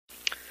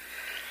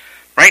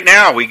Right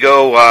now, we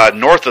go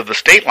north of the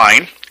state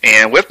line,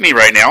 and with me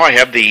right now, I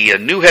have the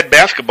new head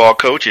basketball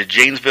coach at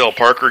Janesville,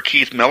 Parker,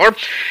 Keith Miller.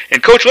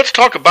 And, Coach, let's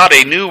talk about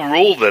a new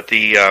rule that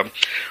the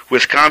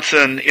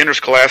Wisconsin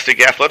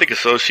Interscholastic Athletic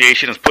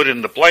Association has put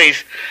into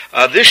place.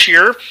 This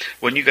year,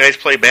 when you guys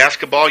play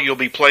basketball, you'll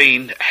be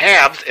playing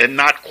halves and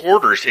not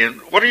quarters. And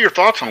what are your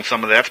thoughts on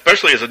some of that,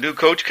 especially as a new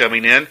coach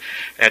coming in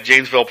at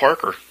Janesville,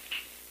 Parker?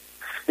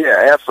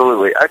 Yeah,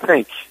 absolutely. I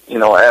think,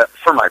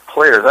 for my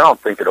players, I don't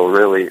think it'll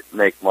really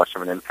make much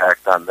of an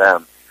impact on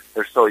them.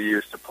 They're so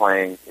used to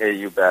playing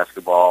AU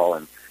basketball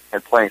and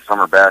playing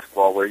summer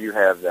basketball where you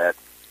have that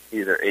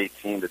either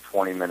 18 to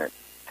 20-minute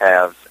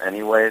halves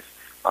anyways.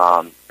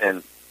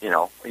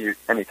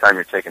 Anytime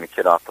you're taking a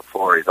kid off the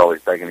floor, he's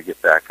always begging to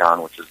get back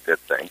on, which is a good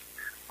thing.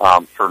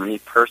 For me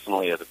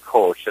personally as a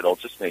coach, it'll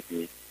just make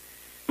me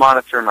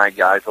monitor my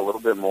guys a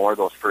little bit more,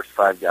 those first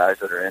 5 guys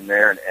that are in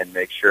there, and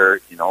make sure,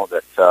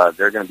 that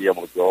they're going to be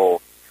able to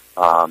go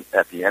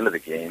at the end of the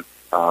game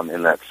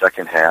in that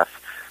second half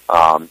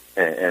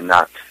and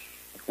not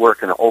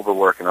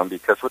overworking them,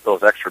 because with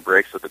those extra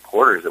breaks with the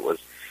quarters, it was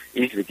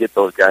easy to get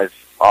those guys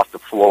off the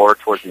floor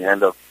towards the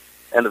end of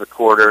the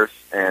quarters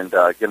and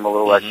give them a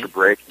little extra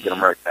break and get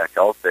them right back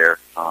out there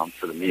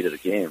for the meat of the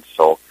game.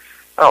 So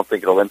I don't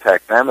think it'll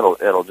impact them.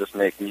 It'll just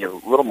make me a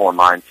little more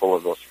mindful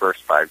of those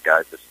first 5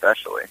 guys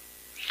especially.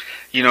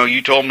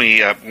 You told me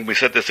when we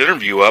set this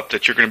interview up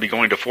that you're going to be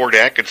going to Fort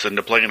Atkinson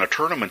to play in a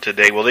tournament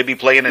today. Will they be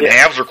playing in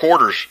halves or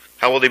quarters?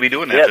 How will they be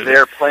doing that? Yeah,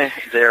 they're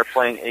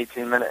playing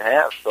 18-minute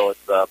halves, so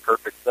it's a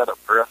perfect setup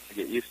for us to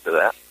get used to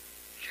that.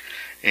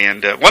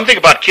 And one thing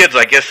about kids,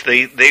 I guess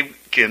they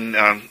can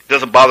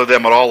doesn't bother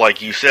them at all,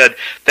 like you said.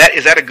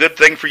 Is that a good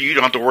thing for you? You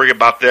don't have to worry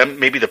about them.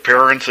 Maybe the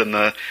parents and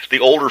the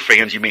older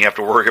fans you may have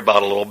to worry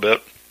about a little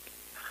bit.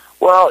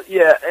 Well,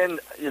 yeah, and,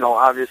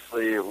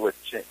 obviously with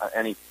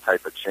any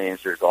type of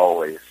change, there's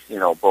always,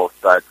 both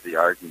sides of the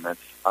argument.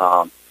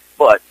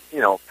 But,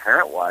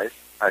 parent-wise,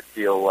 I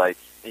feel like,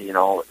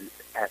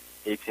 at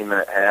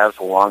 18-minute halves,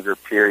 longer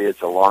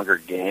periods, a longer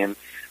game,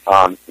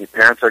 the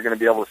parents are going to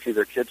be able to see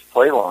their kids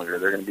play longer.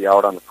 They're going to be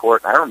out on the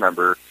court. And I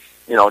remember,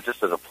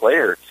 just as a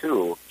player,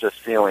 too,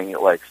 just feeling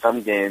like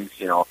some games,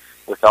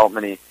 without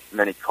many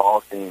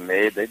calls being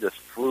made, they just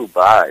flew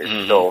by.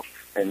 Mm-hmm. So,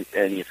 and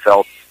you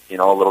felt,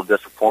 a little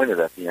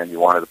disappointed at the end. You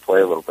wanted to play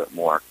a little bit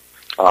more.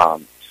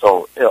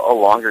 So a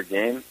longer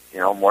game,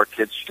 more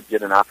kids should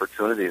get an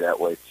opportunity that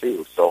way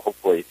too. So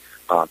hopefully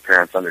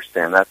parents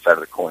understand that side of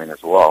the coin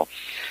as well.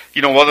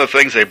 One of the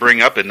things they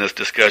bring up in this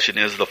discussion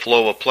is the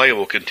flow of play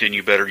will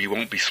continue better. You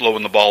won't be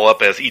slowing the ball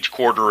up as each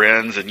quarter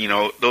ends and,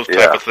 those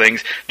type of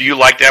things. Do you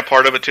like that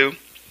part of it too?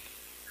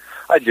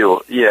 I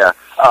do, yeah.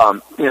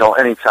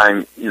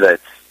 Anytime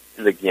that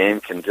the game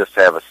can just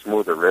have a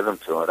smoother rhythm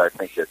to it, I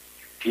think it's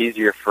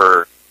easier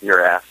for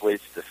your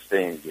athletes to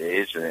stay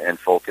engaged and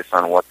focus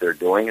on what they're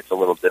doing. It's a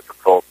little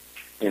difficult,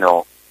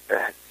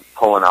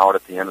 pulling out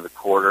at the end of the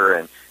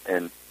quarter,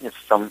 and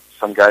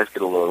some guys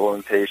get a little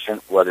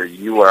impatient, whether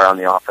you are on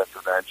the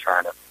offensive end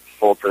trying to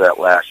hold for that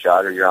last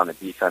shot or you're on the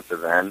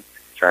defensive end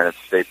trying to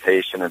stay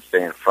patient and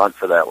stay in front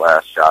for that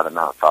last shot and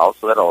not foul.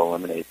 So that'll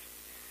eliminate,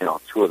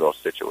 2 of those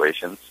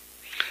situations.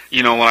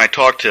 When I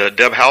talked to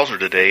Deb Hauser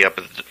today up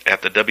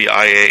at the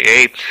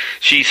WIAA,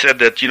 she said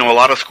that, a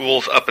lot of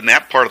schools up in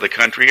that part of the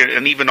country,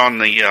 and even on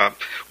the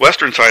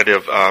western side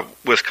of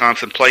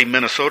Wisconsin, play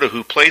Minnesota,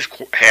 who plays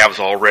halves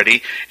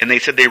already, and they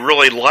said they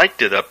really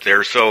liked it up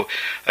there. So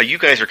you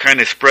guys are kind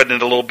of spreading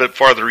it a little bit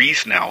farther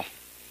east now.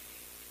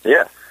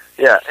 Yeah,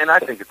 and I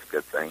think it's a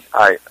good thing.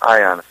 I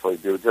honestly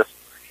do. Just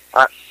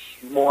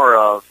more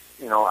of,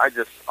 I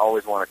just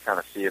always want to kind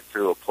of see it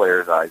through a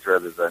player's eyes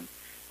rather than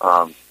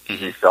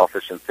be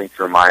selfish and think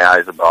through my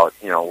eyes about,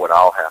 what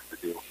I'll have to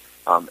do.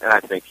 And I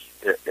think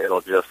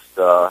it'll just,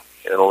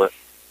 it'll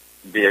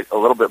be a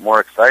little bit more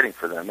exciting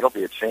for them. It'll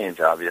be a change,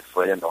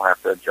 obviously, and they'll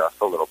have to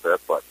adjust a little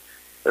bit, but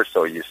they're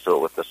so used to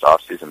it with this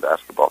off-season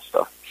basketball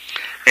stuff.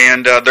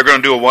 And they're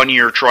going to do a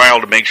 1-year trial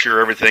to make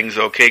sure everything's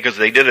okay, because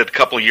they did it a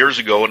couple of years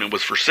ago, and it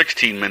was for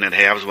 16-minute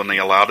halves when they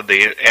allowed it.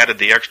 They added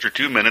the extra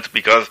 2 minutes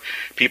because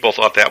people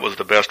thought that was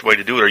the best way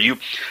to do it.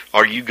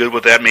 Are you good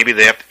with that? Maybe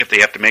if they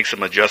have to make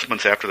some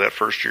adjustments after that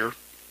first year?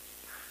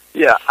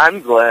 Yeah,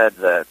 I'm glad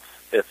that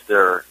if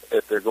they're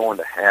going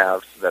to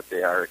halves, that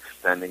they are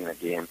extending the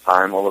game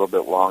time a little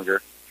bit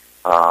longer.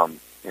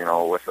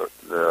 With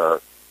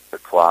the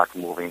clock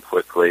moving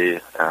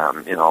quickly,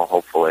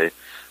 hopefully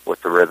with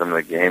the rhythm of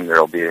the game,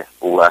 there'll be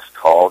less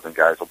calls and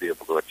guys will be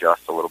able to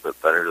adjust a little bit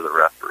better to the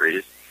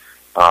referees.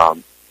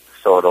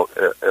 So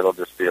it'll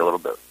just be a little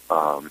bit,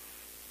 a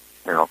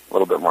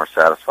little bit more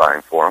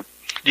satisfying for them.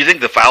 Do you think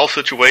the foul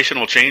situation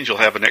will change? You'll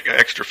have an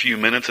extra few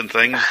minutes and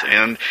things,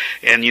 and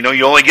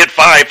you only get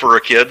 5 for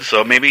a kid,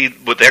 so maybe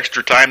with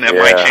extra time that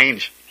might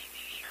change.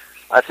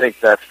 I think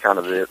that's kind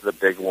of the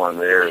big one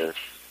there is,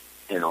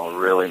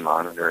 really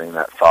monitoring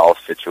that foul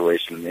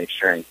situation, make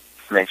sure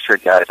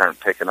guys aren't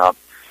picking up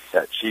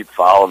that cheap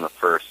foul in the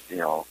first,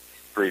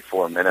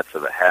 3-4 minutes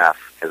of the half,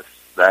 because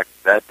that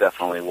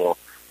definitely will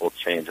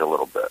change a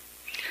little bit.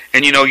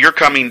 And you're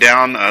coming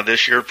down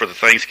this year for the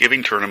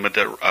Thanksgiving tournament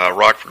that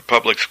Rockford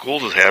Public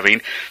Schools is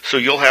having, so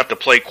you'll have to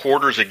play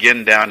quarters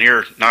again down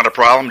here. Not a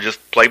problem,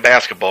 just play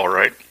basketball,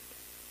 right?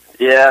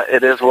 Yeah,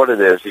 it is what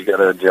it is. You got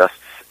to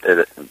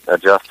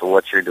adjust to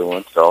what you're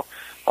doing. So,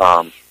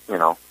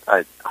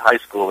 high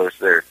schoolers,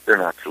 they're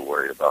not too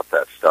worried about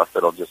that stuff.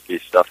 It'll just be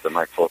stuff that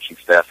my coaching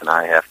staff and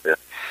I have to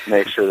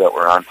make sure that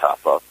we're on top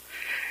of.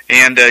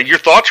 And your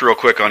thoughts real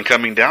quick on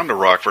coming down to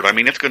Rockford. I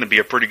mean, it's going to be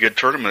a pretty good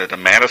tournament. The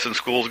Madison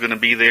School's going to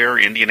be there.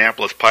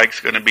 Indianapolis Pike's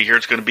going to be here.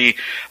 It's going to be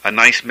a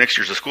nice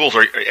mixture of schools.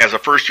 As a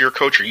first-year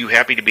coach, are you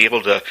happy to be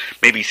able to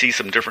maybe see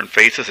some different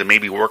faces and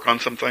maybe work on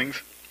some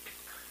things?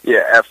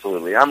 Yeah,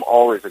 absolutely. I'm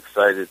always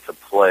excited to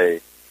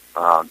play,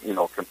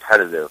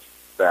 competitive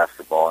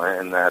basketball.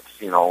 And that's,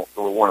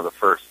 one of the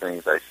first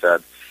things I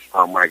said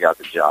when I got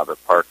the job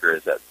at Parker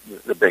is that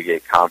the Big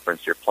 8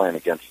 Conference, you're playing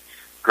against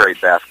great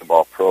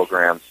basketball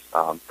programs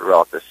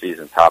throughout the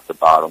season, top to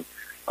bottom.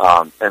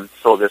 And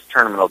so this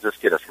tournament will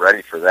just get us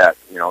ready for that.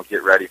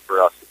 Get ready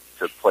for us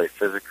to play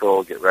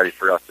physical, get ready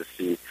for us to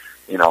see,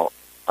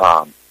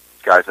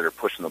 guys that are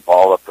pushing the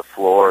ball up the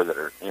floor that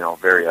are,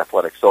 very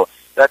athletic. So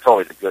that's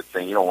always a good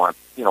thing. You don't want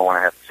to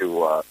have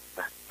to, I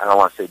don't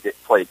want to say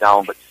play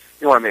down, but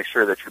you want to make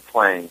sure that you're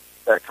playing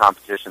that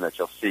competition that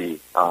you'll see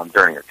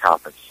during your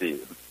conference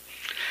season.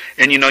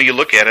 And, you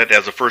look at it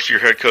as a first-year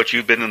head coach,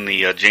 you've been in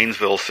the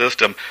Janesville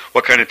system.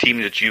 What kind of team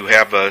did you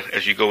have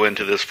as you go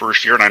into this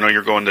first year? And I know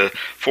you're going to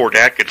Fort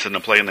Atkinson to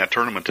play in that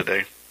tournament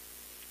today.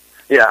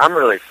 Yeah, I'm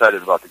really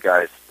excited about the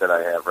guys that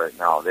I have right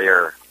now.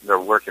 They're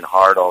working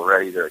hard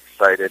already. They're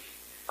excited.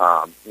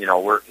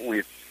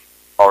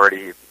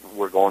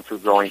 We're going through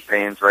growing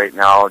pains right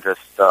now,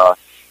 just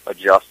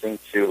adjusting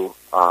to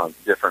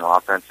different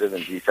offensive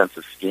and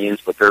defensive schemes,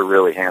 but they're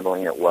really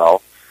handling it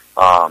well.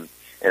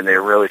 And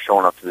they're really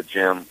showing up to the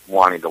gym,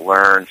 wanting to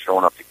learn,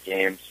 showing up to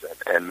games,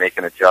 and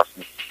making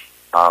adjustments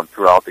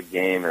throughout the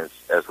game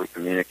as we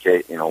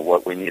communicate,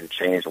 what we need to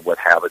change and what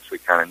habits we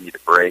kind of need to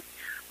break.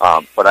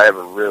 But I have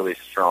a really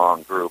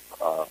strong group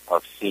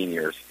of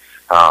seniors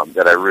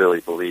that I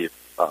really believe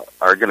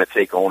are going to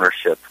take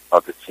ownership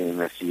of the team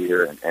this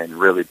year and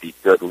really be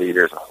good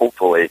leaders and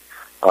hopefully,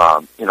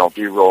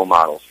 be role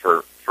models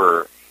for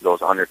those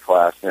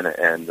underclassmen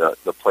and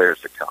the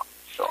players to come.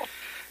 So.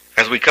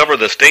 As we cover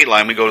the state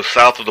line, we go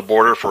south of the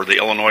border for the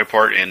Illinois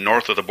part and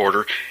north of the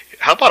border.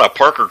 How about a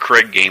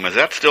Parker-Craig game? Is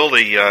that still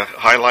the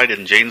highlight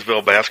in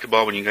Janesville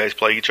basketball when you guys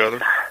play each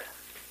other?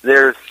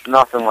 There's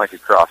nothing like a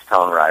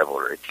crosstown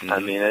rivalry. Mm-hmm. I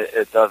mean,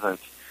 it doesn't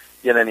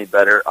get any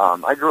better.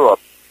 I grew up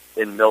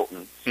in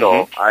Milton,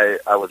 so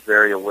I was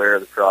very aware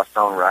of the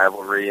crosstown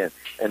rivalry,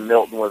 and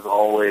Milton was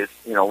always,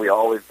 we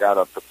always got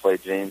up to play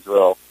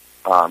Janesville,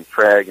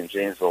 Craig and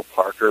Janesville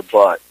Parker,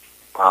 but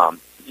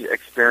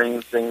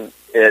experiencing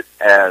it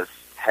as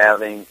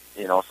having,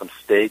 some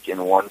stake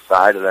in one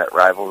side of that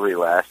rivalry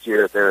last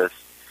year, there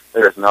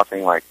is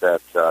nothing like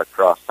that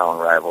crosstown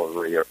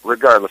rivalry,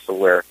 regardless of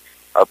where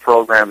our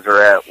programs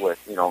are at with,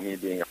 me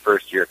being a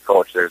first-year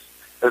coach. There's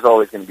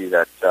always going to be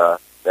that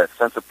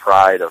sense of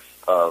pride of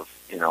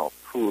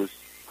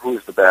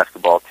who's the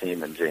basketball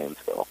team in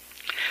Janesville.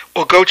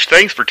 Well, Coach,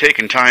 thanks for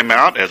taking time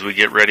out as we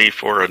get ready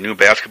for a new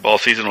basketball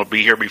season. We'll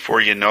be here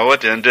before you know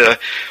it, and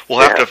we'll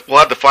have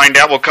to find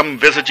out. We'll come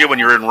visit you when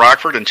you're in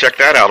Rockford and check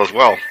that out as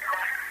well.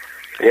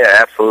 Yeah,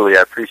 absolutely.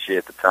 I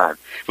appreciate the time.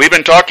 We've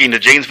been talking to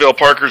Janesville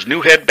Parker's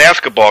new head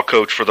basketball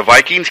coach for the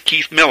Vikings,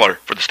 Keith Miller.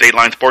 For the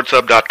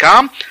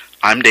StatelineSportsHub.com,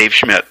 I'm Dave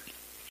Schmidt.